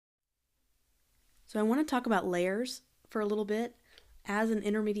So I want to talk about layers for a little bit. As an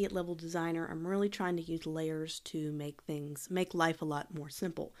intermediate level designer, I'm really trying to use layers to make life a lot more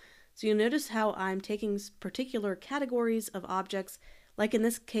simple. So you'll notice how I'm taking particular categories of objects, like in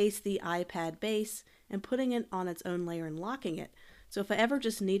this case the iPad base, and putting it on its own layer and locking it. So if I ever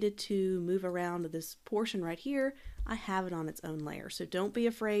just needed to move around this portion right here, I have it on its own layer. So don't be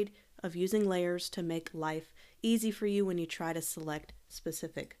afraid of using layers to make life easy for you when you try to select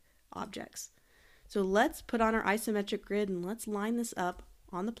specific objects. So let's put on our isometric grid and let's line this up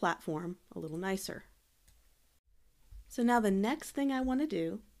on the platform a little nicer. So now the next thing I want to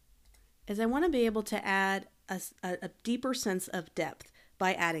do is I want to be able to add a deeper sense of depth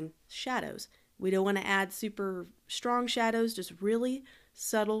by adding shadows. We don't want to add super strong shadows, just really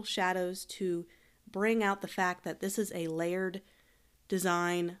subtle shadows to bring out the fact that this is a layered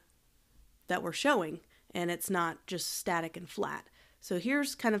design that we're showing and it's not just static and flat. So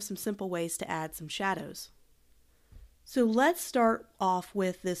here's kind of some simple ways to add some shadows. So let's start off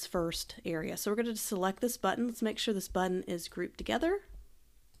with this first area. So we're going to select this button. Let's make sure this button is grouped together.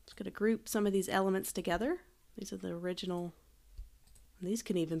 Just going to group some of these elements together. These are the original. And these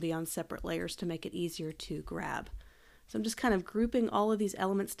can even be on separate layers to make it easier to grab. So I'm just kind of grouping all of these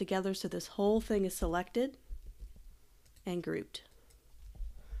elements together so this whole thing is selected and grouped.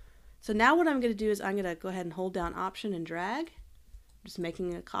 So now what I'm going to do is I'm going to go ahead and hold down Option and drag. Just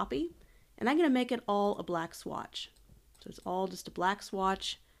making a copy, and I'm going to make it all a black swatch. So it's all just a black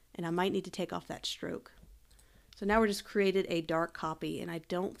swatch, and I might need to take off that stroke. So now we're just created a dark copy, and I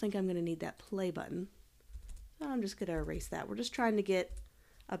don't think I'm going to need that play button. So I'm just going to erase that. We're just trying to get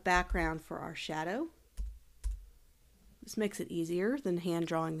a background for our shadow. This makes it easier than hand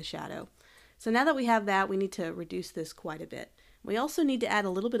drawing the shadow. So now that we have that, we need to reduce this quite a bit. We also need to add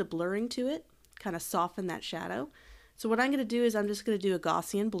a little bit of blurring to it, kind of soften that shadow. So what I'm going to do is I'm just going to do a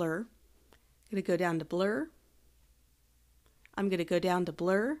Gaussian blur. I'm going to go down to blur. I'm going to go down to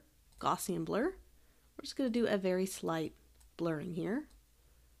blur, Gaussian blur. We're just going to do a very slight blurring here.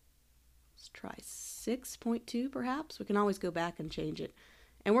 Let's try 6.2 perhaps. We can always go back and change it.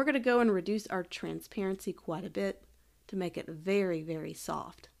 And we're going to go and reduce our transparency quite a bit to make it very, very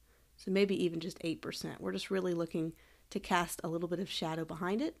soft. So maybe even just 8%. We're just really looking to cast a little bit of shadow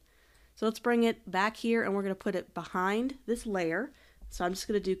behind it. So let's bring it back here and we're going to put it behind this layer. So I'm just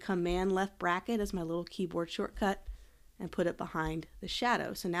going to do Command left bracket as my little keyboard shortcut and put it behind the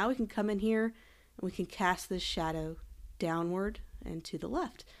shadow. So now we can come in here and we can cast this shadow downward and to the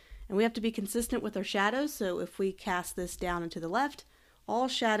left. And we have to be consistent with our shadows. So if we cast this down and to the left, all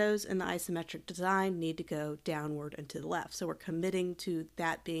shadows in the isometric design need to go downward and to the left. So we're committing to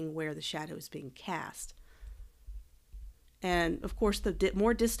that being where the shadow is being cast. And of course, the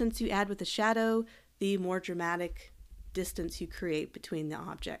more distance you add with the shadow, the more dramatic distance you create between the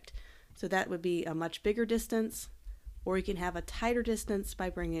object. So that would be a much bigger distance, or you can have a tighter distance by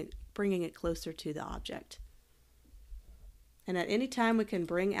bringing it closer to the object. And at any time we can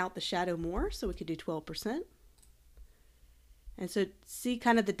bring out the shadow more, so we could do 12%. And so see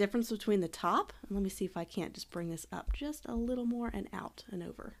kind of the difference between the top. And let me see if I can't just bring this up just a little more and out and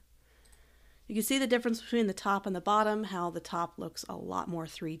over. You can see the difference between the top and the bottom, how the top looks a lot more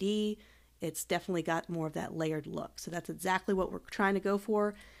 3D. It's definitely got more of that layered look. So that's exactly what we're trying to go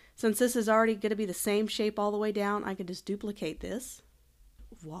for. Since this is already going to be the same shape all the way down, I can just duplicate this.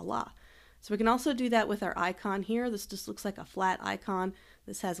 Voila. So we can also do that with our icon here. This just looks like a flat icon.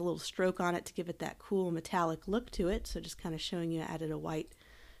 This has a little stroke on it to give it that cool metallic look to it. So just kind of showing you I added a white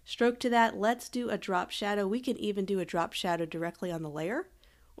stroke to that. Let's do a drop shadow. We can even do a drop shadow directly on the layer.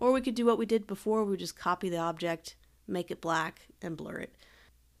 Or we could do what we did before. We just copy the object, make it black, and blur it.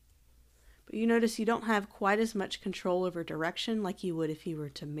 But you notice you don't have quite as much control over direction like you would if you were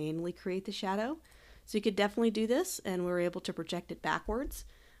to manually create the shadow. So you could definitely do this, and we're able to project it backwards.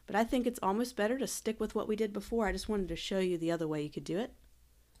 But I think it's almost better to stick with what we did before. I just wanted to show you the other way you could do it.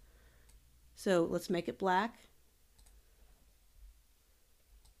 So let's make it black.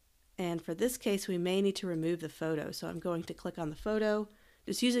 And for this case, we may need to remove the photo. So I'm going to click on the photo,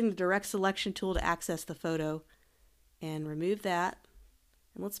 just using the direct selection tool to access the photo and remove that.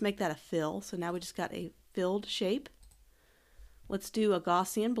 And let's make that a fill. So now we just got a filled shape. Let's do a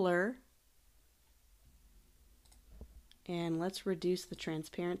Gaussian blur. And let's reduce the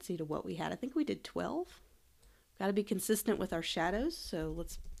transparency to what we had. I think we did 12. Got to be consistent with our shadows. So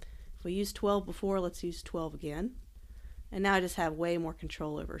if we used 12 before, let's use 12 again. And now I just have way more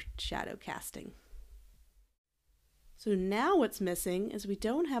control over shadow casting. So now what's missing is we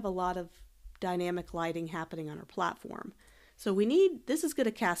don't have a lot of dynamic lighting happening on our platform. So this is going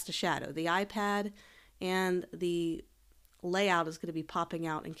to cast a shadow. The iPad and the layout is going to be popping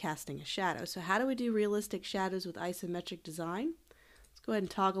out and casting a shadow. So how do we do realistic shadows with isometric design? Let's go ahead and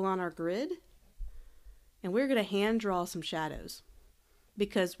toggle on our grid. And we're going to hand draw some shadows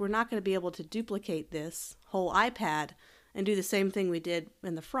because we're not going to be able to duplicate this whole iPad and do the same thing we did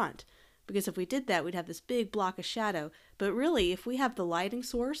in the front. Because if we did that, we'd have this big block of shadow. But really, if we have the lighting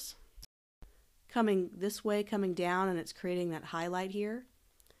source coming this way, coming down, and it's creating that highlight here,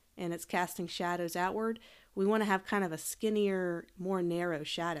 and it's casting shadows outward, we want to have kind of a skinnier, more narrow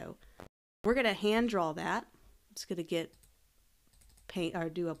shadow. We're going to hand draw that. It's going to get paint or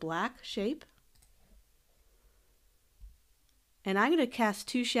do a black shape. And I'm going to cast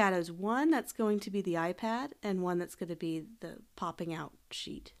two shadows, one that's going to be the iPad and one that's going to be the popping out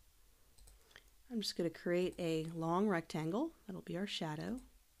sheet. I'm just going to create a long rectangle. That'll be our shadow.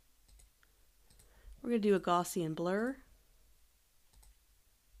 We're going to do a Gaussian blur.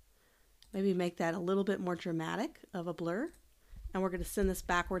 Maybe make that a little bit more dramatic of a blur. And we're going to send this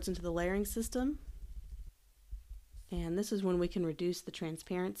backwards into the layering system. And this is when we can reduce the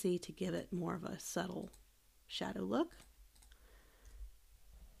transparency to give it more of a subtle shadow look.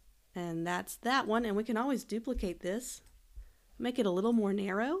 And that's that one. And we can always duplicate this, make it a little more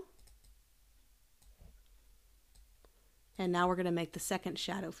narrow. And now we're going to make the second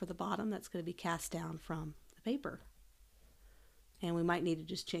shadow for the bottom that's going to be cast down from the paper. And we might need to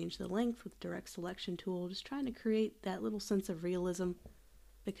just change the length with the direct selection tool, just trying to create that little sense of realism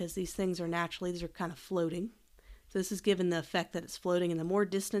because these things are naturally, these are kind of floating. So this is given the effect that it's floating, and the more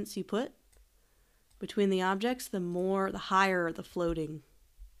distance you put between the objects, the higher the floating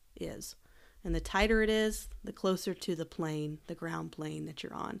is. And the tighter it is, the closer to the plane, the ground plane that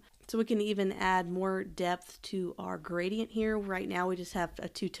you're on. So we can even add more depth to our gradient here. Right now we just have a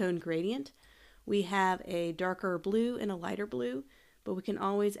two-tone gradient. We have a darker blue and a lighter blue, but we can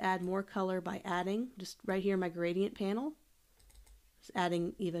always add more color by adding, just right here in my gradient panel, just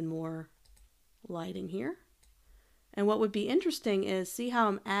adding even more lighting here. And what would be interesting is see how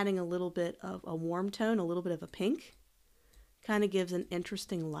I'm adding a little bit of a warm tone, a little bit of a pink. Kind of gives an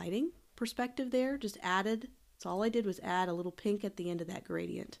interesting lighting perspective there. Just added, that's all I did was add a little pink at the end of that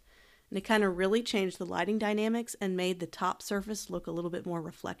gradient. And it kind of really changed the lighting dynamics and made the top surface look a little bit more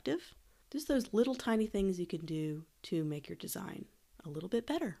reflective. Just those little tiny things you can do to make your design a little bit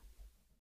better.